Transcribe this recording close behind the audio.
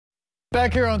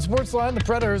Back here on SportsLine, the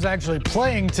Predators actually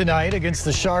playing tonight against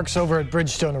the Sharks over at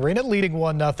Bridgestone Arena, leading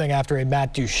 1-0 after a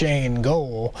Matt Duchene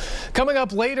goal. Coming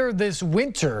up later this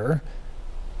winter,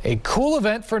 a cool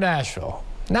event for Nashville.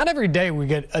 Not every day we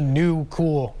get a new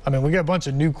cool, we get a bunch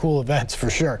of new cool events for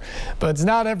sure, but it's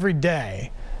not every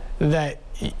day that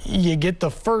you get the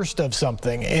first of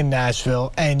something in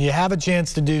Nashville and you have a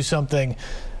chance to do something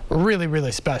really,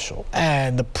 really special.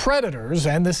 And the Predators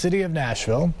and the city of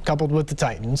Nashville, coupled with the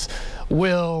Titans,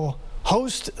 will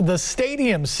host the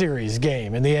Stadium Series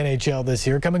game in the NHL this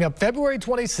year. Coming up February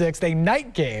 26th, a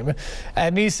night game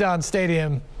at Nissan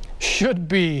Stadium. Should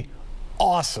be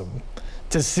awesome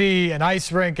to see an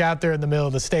ice rink out there in the middle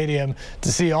of the stadium,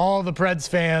 to see all the Preds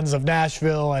fans of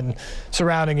Nashville and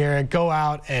surrounding area go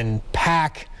out and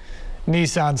pack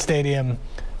Nissan Stadium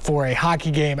for a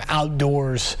hockey game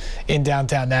outdoors in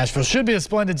downtown Nashville. Should be a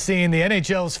splendid scene. The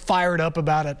NHL's fired up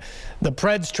about it. The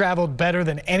Preds traveled better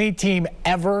than any team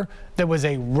ever that was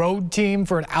a road team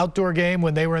for an outdoor game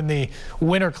when they were in the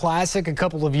Winter Classic a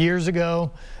couple of years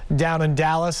ago down in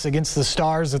Dallas against the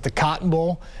Stars at the Cotton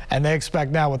Bowl. And they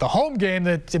expect now with the home game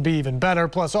that to be even better,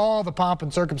 plus all the pomp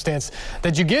and circumstance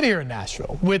that you get here in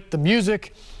Nashville with the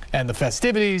music and the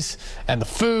festivities and the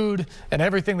food and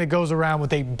everything that goes around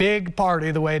with a big party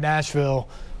the way Nashville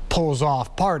pulls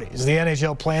off parties. The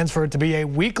NHL plans for it to be a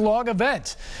week-long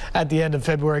event at the end of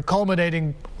February,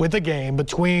 culminating with a game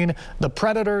between the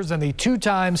Predators and the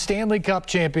two-time Stanley Cup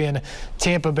champion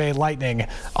Tampa Bay Lightning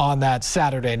on that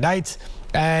Saturday night.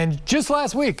 And just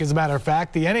last week, as a matter of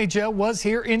fact, the NHL was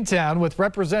here in town with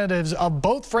representatives of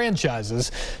both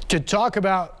franchises to talk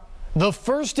about the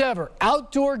first ever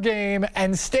outdoor game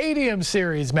and Stadium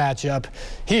Series matchup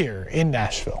here in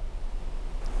Nashville.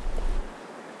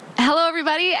 Hello,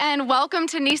 everybody, and welcome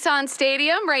to Nissan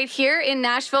Stadium right here in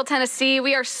Nashville, Tennessee.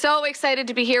 We are so excited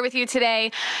to be here with you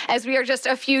today as we are just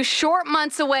a few short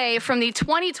months away from the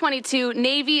 2022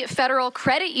 Navy Federal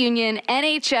Credit Union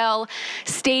NHL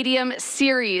Stadium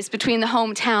Series between the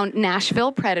hometown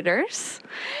Nashville Predators.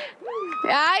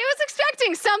 I was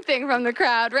expecting something from the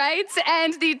crowd, right?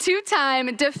 And the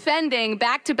two-time defending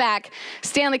back-to-back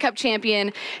Stanley Cup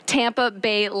champion Tampa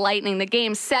Bay Lightning. The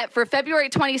game set for February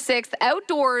 26th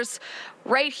outdoors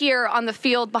right here on the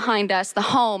field behind us, the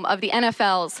home of the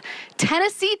NFL's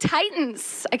Tennessee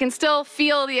Titans. I can still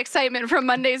feel the excitement from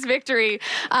Monday's victory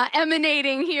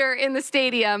emanating here in the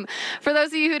stadium. For those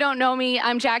of you who don't know me,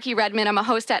 I'm Jackie Redmond. I'm a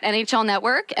host at NHL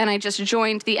Network, and I just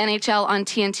joined the NHL on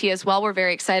TNT as well. We're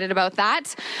very excited about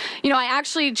that. You know, I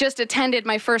actually just attended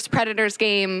my first Predators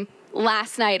game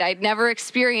last night. I'd never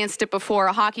experienced it before,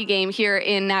 a hockey game here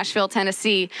in Nashville,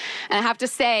 Tennessee. And I have to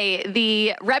say,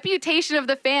 the reputation of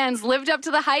the fans lived up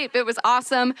to the hype. It was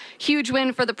awesome. Huge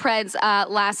win for the Preds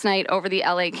last night over the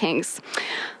LA Kings.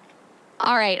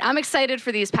 All right, I'm excited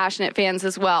for these passionate fans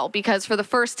as well, because for the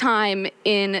first time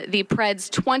in the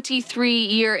Preds'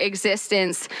 23-year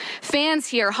existence, fans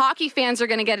here, hockey fans, are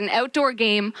going to get an outdoor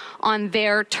game on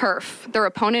their turf. Their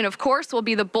opponent, of course, will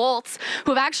be the Bolts, who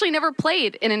have actually never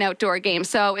played in an outdoor game.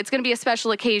 So it's going to be a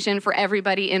special occasion for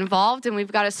everybody involved, and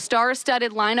we've got a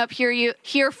star-studded lineup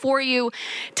here for you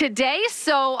today.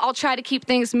 So I'll try to keep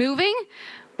things moving.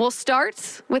 We'll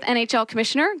start with NHL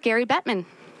Commissioner Gary Bettman.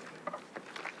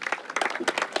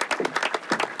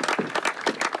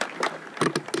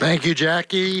 Thank you,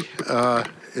 Jackie.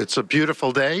 It's a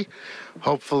beautiful day.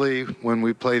 Hopefully, when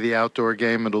we play the outdoor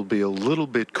game, it'll be a little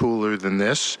bit cooler than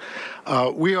this.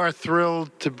 We are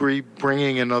thrilled to be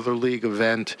bringing another league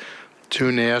event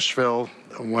to Nashville.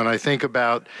 When I think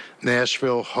about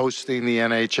Nashville hosting the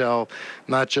NHL,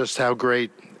 not just how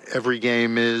great every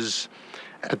game is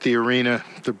at the arena,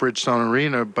 the Bridgestone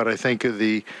Arena, but I think of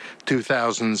the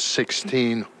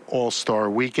 2016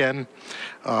 All-Star Weekend.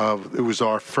 It was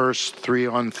our first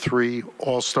 3-on-3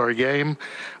 All-Star game.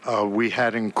 We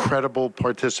had incredible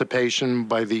participation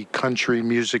by the country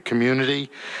music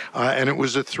community, and it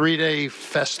was a 3-day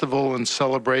festival and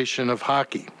celebration of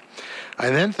hockey. I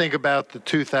then think about the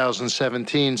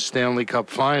 2017 Stanley Cup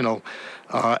Final,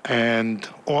 and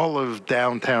all of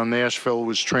downtown Nashville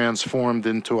was transformed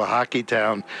into a hockey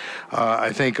town.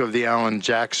 I think of the Alan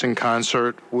Jackson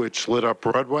concert, which lit up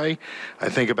Broadway. I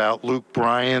think about Luke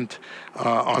Bryant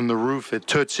on the roof at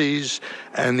Tootsie's,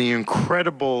 and the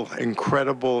incredible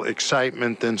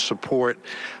excitement and support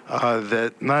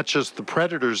that not just the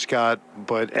Predators got,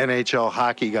 but NHL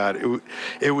hockey got.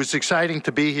 It was exciting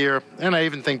to be here, and I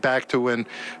even think back to when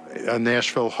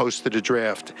Nashville hosted a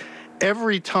draft.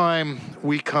 every time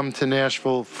we come to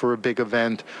Nashville for a big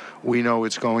event, we know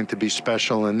it's going to be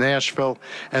special in Nashville,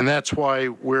 and that's why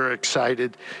we're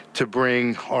excited to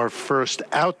bring our first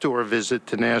outdoor visit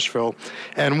to Nashville,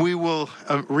 and we will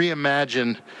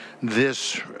reimagine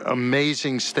this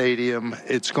amazing stadium.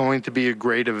 It's going to be a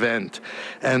great event,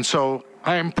 and so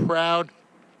I am proud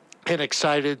and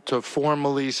excited to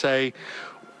formally say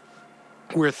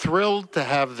we're thrilled to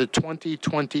have the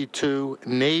 2022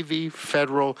 Navy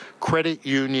Federal Credit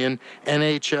Union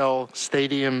NHL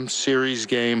Stadium Series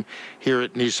game here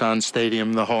at Nissan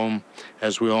Stadium, the home,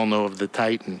 as we all know, of the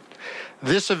Titan.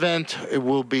 This event, it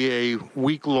will be a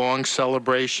week-long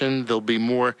celebration. There'll be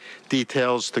more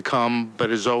details to come,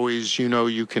 but as always, you know,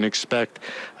 you can expect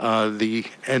the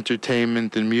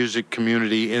entertainment and music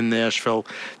community in Nashville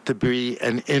to be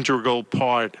an integral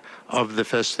part of the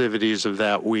festivities of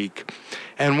that week.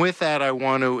 And with that, I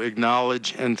want to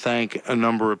acknowledge and thank a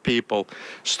number of people,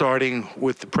 starting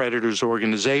with the Predators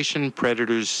organization,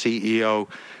 Predators CEO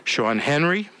Sean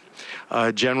Henry,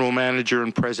 General Manager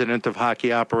and President of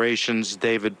Hockey Operations,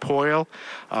 David Poyle.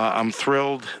 I'm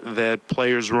thrilled that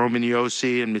players Roman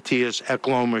Josi and Matthias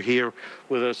Ekholm are here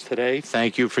with us today.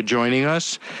 Thank you for joining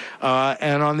us.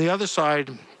 And on the other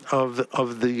side of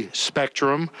the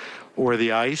spectrum, or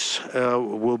the ice,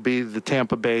 will be the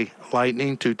Tampa Bay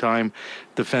Lightning, two-time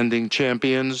defending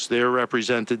champions. They're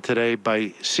represented today by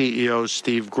CEO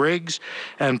Steve Griggs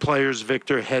and players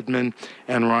Victor Hedman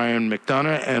and Ryan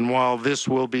McDonough. And while this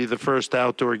will be the first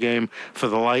outdoor game for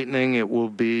the Lightning, it will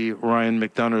be Ryan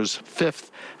McDonough's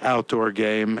fifth outdoor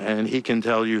game, and he can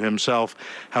tell you himself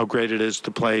how great it is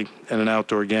to play in an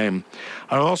outdoor game.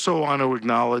 I also want to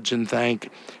acknowledge and thank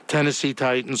Tennessee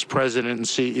Titans President and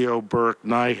CEO Burke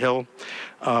Nihill.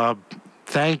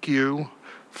 Thank you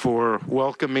for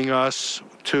welcoming us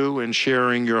to and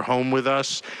sharing your home with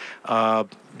us.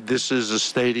 This is a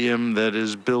stadium that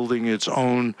is building its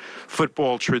own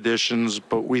football traditions,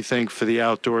 but we think for the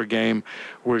outdoor game,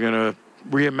 we're going to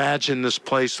reimagine this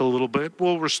place a little bit.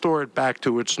 We'll restore it back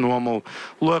to its normal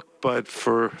look, but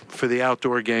for the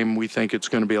outdoor game, we think it's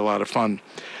going to be a lot of fun.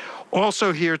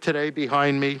 Also here today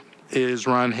behind me is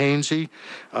Ron Hainsey,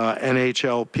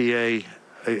 NHLPA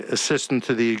assistant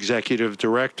to the executive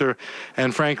director,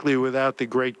 and frankly, without the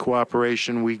great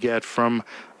cooperation we get from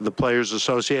the Players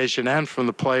Association and from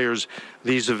the players,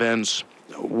 these events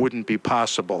wouldn't be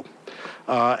possible.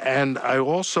 And I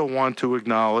also want to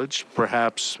acknowledge,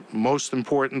 perhaps most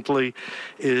importantly,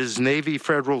 is Navy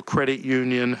Federal Credit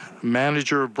Union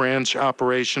Manager of Branch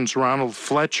Operations Ronald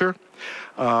Fletcher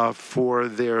for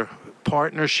their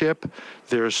partnership,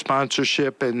 their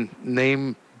sponsorship and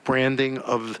name branding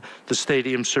of the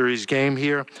Stadium Series game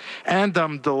here. And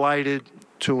I'm delighted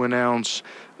to announce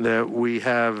that we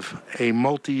have a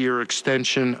multi-year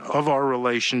extension of our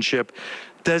relationship,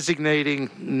 designating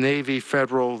Navy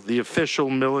Federal the official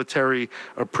military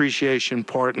appreciation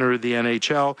partner of the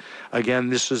NHL. Again,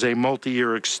 this is a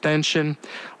multi-year extension,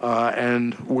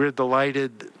 and we're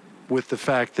delighted with the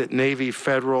fact that Navy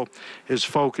Federal is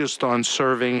focused on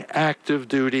serving active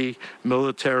duty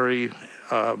military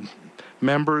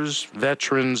members,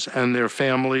 veterans, and their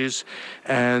families,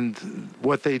 and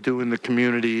what they do in the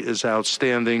community is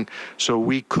outstanding, so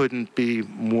we couldn't be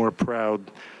more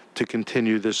proud to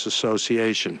continue this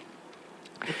association.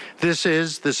 This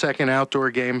is the second outdoor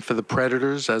game for the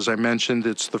Predators. As I mentioned,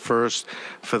 it's the first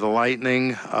for the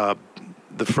Lightning.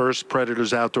 The first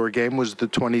Predators outdoor game was the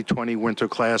 2020 Winter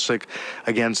Classic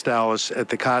against Dallas at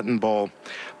the Cotton Bowl.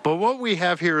 But what we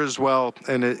have here as well,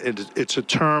 and it's a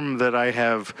term that I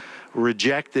have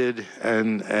rejected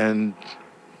and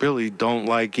really don't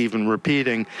like even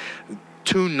repeating,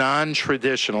 too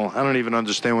non-traditional. I don't even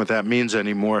understand what that means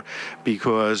anymore,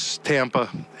 because Tampa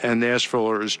and Nashville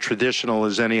are as traditional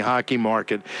as any hockey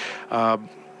market.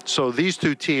 So these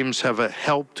two teams have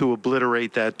helped to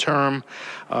obliterate that term.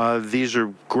 These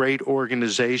are great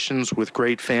organizations with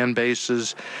great fan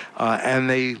bases, and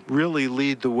they really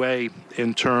lead the way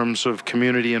in terms of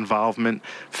community involvement,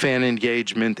 fan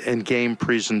engagement, and game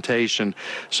presentation.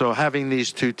 So having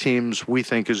these two teams, we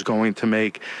think, is going to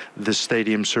make the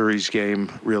Stadium Series game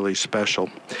really special.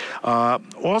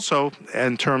 Also,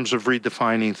 in terms of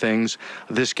redefining things,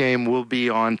 this game will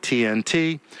be on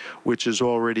TNT, which is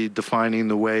already defining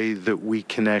the way that we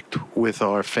connect with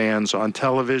our fans on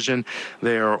television.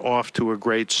 They are off to a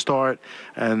great start,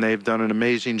 and they've done an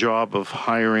amazing job of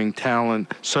hiring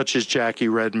talent such as Jackie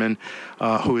Redmond,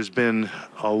 who has been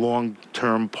a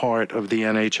long-term part of the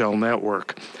NHL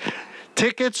network.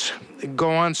 Tickets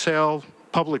go on sale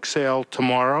public sale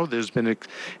tomorrow. There's been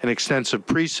an extensive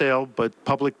pre-sale, but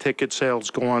public ticket sales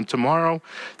go on tomorrow,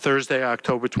 Thursday,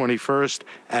 October 21st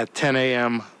at 10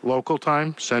 a.m. local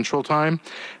time, Central Time.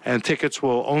 And tickets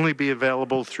will only be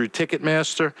available through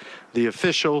Ticketmaster, the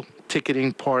official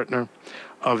ticketing partner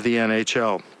of the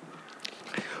NHL.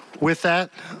 With that,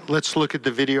 let's look at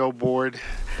the video board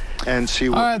and see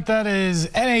what... All right, that is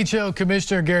NHL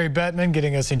Commissioner Gary Bettman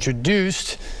getting us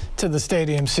introduced to the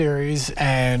Stadium Series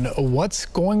and what's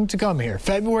going to come here.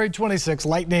 February 26th,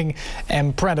 Lightning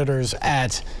and Predators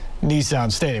at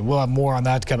Nissan Stadium. We'll have more on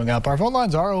that coming up. Our phone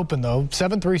lines are open, though.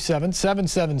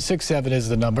 737-7767 is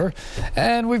the number.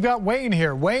 And we've got Wayne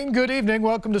here. Wayne, good evening.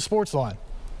 Welcome to SportsLine.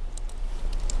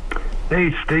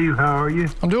 Hey, Steve, how are you?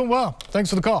 I'm doing well. Thanks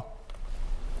for the call.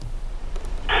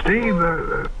 Steve,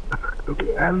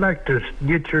 I'd like to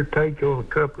get your take on a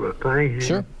couple of things.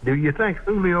 Sure. Do you think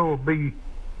Julio will be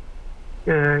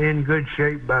in good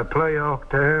shape by playoff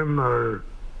time, or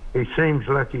he seems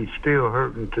like he's still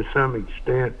hurting to some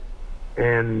extent?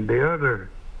 And the other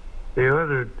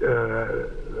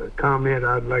comment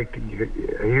I'd like to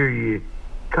hear you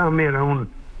comment on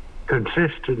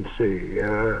consistency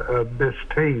of this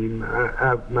team.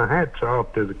 My hat's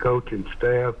off to the coaching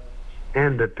staff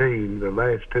and the team. The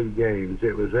last two games,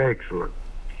 it was excellent.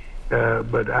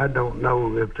 But I don't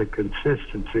know if the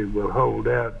consistency will hold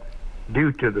out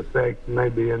due to the fact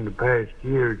maybe in the past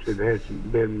years it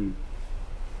hasn't been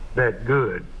that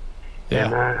good. Yeah.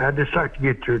 And I'd just like to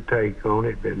get your take on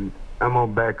it, and I'm going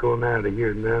to back on out of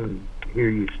here now and hear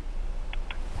you.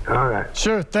 All right.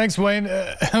 Sure. Thanks, Wayne.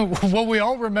 Well, we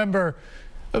all remember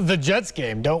the Jets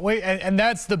game, don't we? And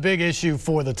that's the big issue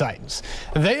for the Titans.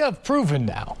 They have proven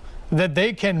now that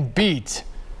they can beat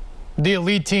the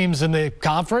elite teams in the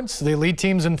conference, the elite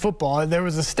teams in football. There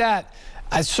was a stat,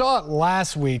 I saw it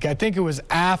last week, I think it was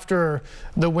after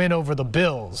the win over the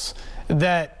Bills,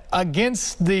 that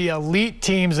against the elite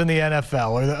teams in the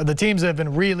NFL, or the teams that have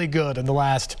been really good in the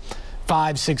last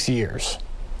 5-6 years,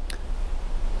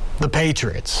 the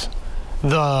Patriots,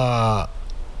 the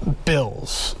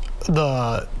Bills,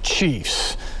 the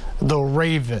Chiefs, the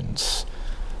Ravens,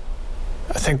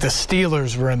 I think the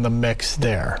Steelers were in the mix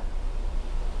there.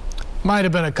 Might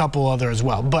have been a couple other as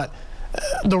well. But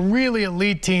the really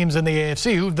elite teams in the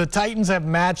AFC, who the Titans have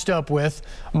matched up with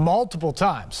multiple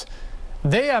times,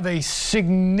 they have a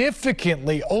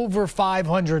significantly over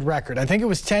 500 record. I think it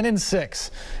was 10-6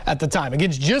 at the time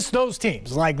against just those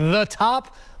teams, like the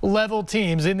top level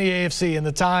teams in the AFC in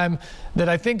the time that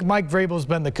I think Mike Vrabel's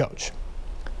been the coach.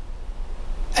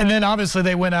 And then obviously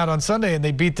they went out on Sunday and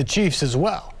they beat the Chiefs as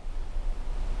well.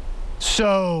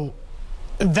 So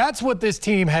that's what this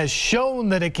team has shown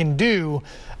that it can do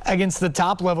against the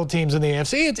top level teams in the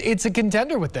AFC. It's a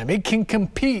contender with them. It can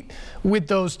compete with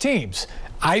those teams.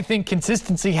 I think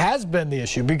consistency has been the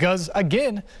issue because,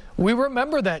 again, we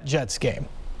remember that Jets game.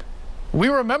 We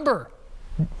remember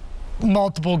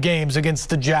multiple games against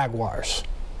the Jaguars.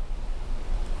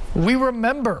 We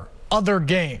remember other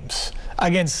games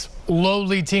against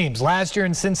lowly teams. Last year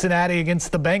in Cincinnati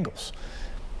against the Bengals,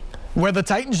 where the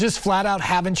Titans just flat out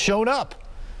haven't shown up,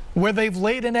 where they've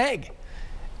laid an egg.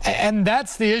 And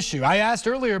that's the issue. I asked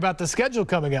earlier about the schedule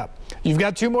coming up. You've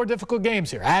got two more difficult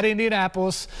games here, at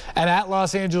Indianapolis and at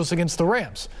Los Angeles against the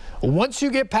Rams. Once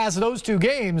you get past those two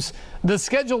games, the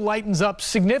schedule lightens up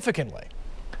significantly.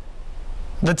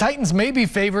 The Titans may be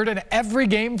favored in every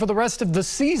game for the rest of the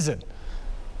season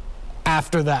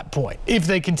after that point, if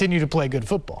they continue to play good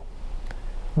football.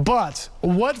 But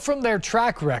what from their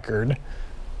track record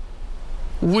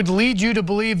would lead you to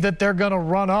believe that they're going to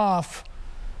run off,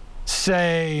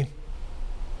 say,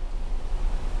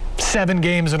 7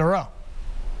 games in a row?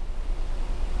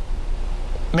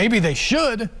 Maybe they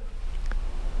should,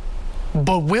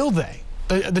 but will they?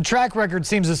 The track record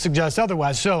seems to suggest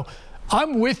otherwise. So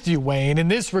I'm with you, Wayne, in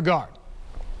this regard.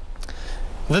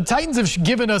 The Titans have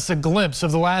given us a glimpse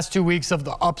of the last 2 weeks of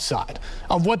the upside,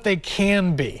 of what they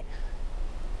can be.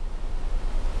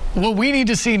 What we need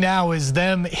to see now is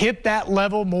them hit that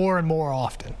level more and more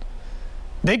often.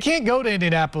 They can't go to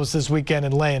Indianapolis this weekend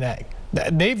and lay an egg.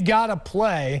 They've got to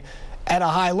play at a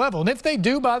high level. And if they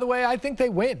do, by the way, I think they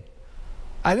win.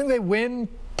 I think they win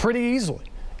pretty easily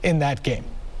in that game.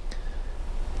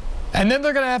 And then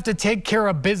they're going to have to take care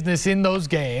of business in those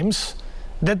games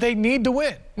that they need to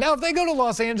win. Now, if they go to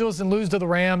Los Angeles and lose to the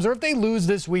Rams, or if they lose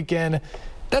this weekend,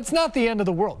 that's not the end of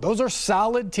the world. Those are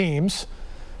solid teams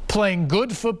playing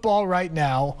good football right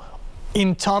now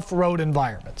in tough road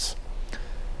environments.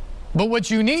 But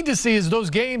what you need to see is those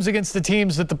games against the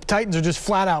teams that the Titans are just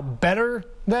flat out better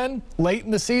than late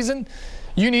in the season.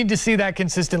 You need to see that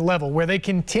consistent level where they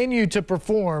continue to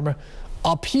perform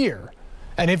up here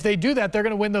And if they do that, they're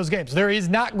going to win those games. There is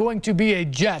not going to be a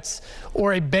Jets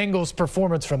or a Bengals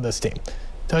performance from this team.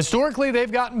 Historically,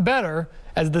 they've gotten better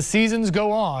as the seasons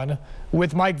go on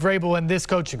with Mike Vrabel and this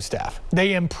coaching staff.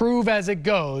 They improve as it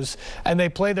goes, and they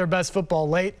play their best football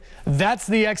late. That's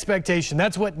the expectation.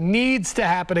 That's what needs to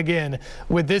happen again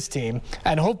with this team.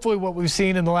 And hopefully what we've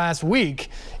seen in the last week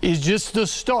is just the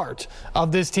start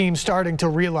of this team starting to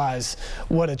realize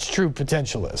what its true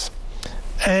potential is.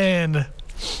 And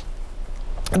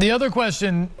the other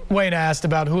question Wayne asked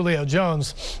about Julio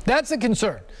Jones, that's a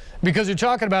concern because you're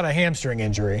talking about a hamstring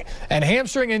injury. And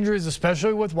hamstring injuries,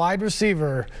 especially with wide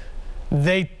receiver,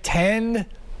 they tend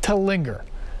to linger.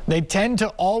 They tend to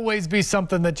always be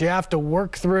something that you have to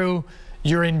work through.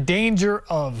 You're in danger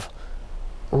of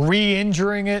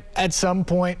re-injuring it at some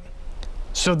point.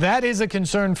 So that is a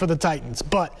concern for the Titans.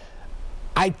 But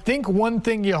I think one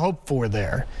thing you hope for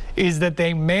there is that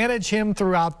they manage him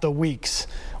throughout the weeks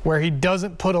where he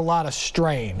doesn't put a lot of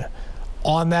strain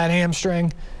on that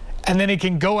hamstring, and then he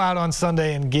can go out on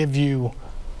Sunday and give you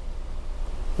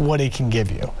what he can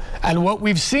give you. And what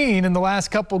we've seen in the last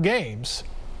couple games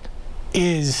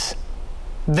is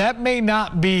that may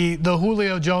not be the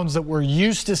Julio Jones that we're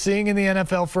used to seeing in the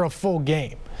NFL for a full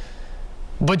game.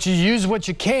 But you use what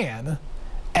you can,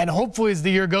 and hopefully as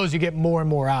the year goes, you get more and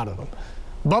more out of him.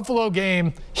 Buffalo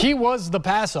game, he was the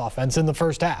pass offense in the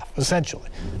first half, essentially.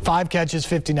 5 catches,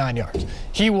 59 yards.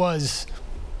 He was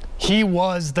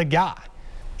the guy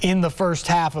in the first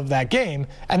half of that game,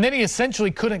 and then he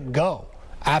essentially couldn't go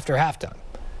after halftime.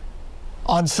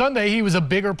 On Sunday, he was a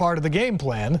bigger part of the game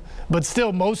plan, but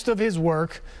still most of his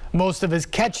work, most of his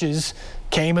catches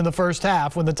came in the first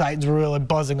half when the Titans were really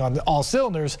buzzing on all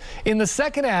cylinders. In the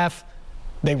second half,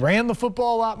 they ran the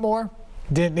football a lot more,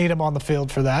 didn't need him on the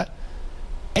field for that.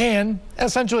 And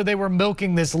essentially they were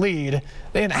milking this lead.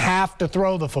 They didn't have to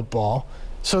throw the football,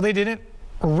 so they didn't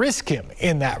risk him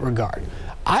in that regard.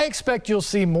 I expect you'll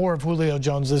see more of Julio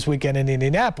Jones this weekend in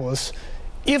Indianapolis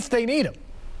if they need him.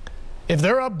 If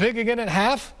they're up big again at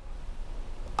half,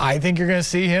 I think you're going to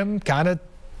see him kind of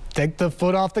take the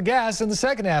foot off the gas in the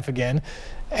second half again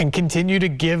and continue to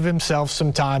give himself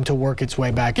some time to work its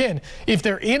way back in. If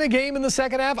they're in a game in the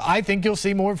second half, I think you'll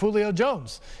see more of Julio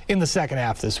Jones in the second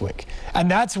half this week.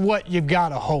 And that's what you've got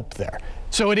to hope there.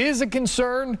 So it is a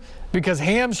concern because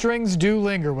hamstrings do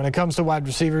linger when it comes to wide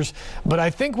receivers. But I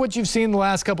think what you've seen the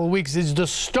last couple of weeks is the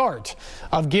start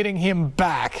of getting him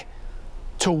back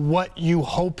to what you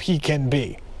hope he can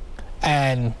be.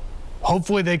 And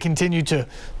hopefully they continue to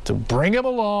bring him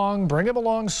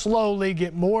along slowly,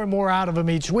 get more and more out of him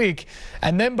each week.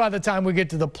 And then by the time we get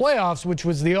to the playoffs, which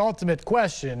was the ultimate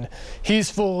question,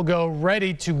 he's full go,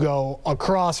 ready to go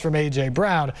across from A.J.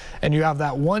 Brown. And you have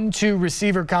that 1-2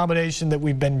 receiver combination that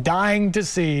we've been dying to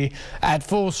see at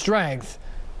full strength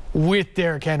with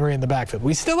Derrick Henry in the backfield.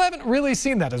 We still haven't really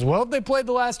seen that. As well as they played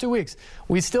the last 2 weeks,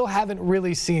 we still haven't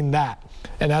really seen that.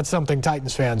 And that's something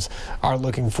Titans fans are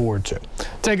looking forward to.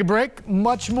 Take a break.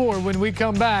 Much more when we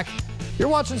come back. You're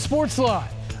watching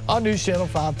SportsLine on News Channel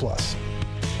 5+.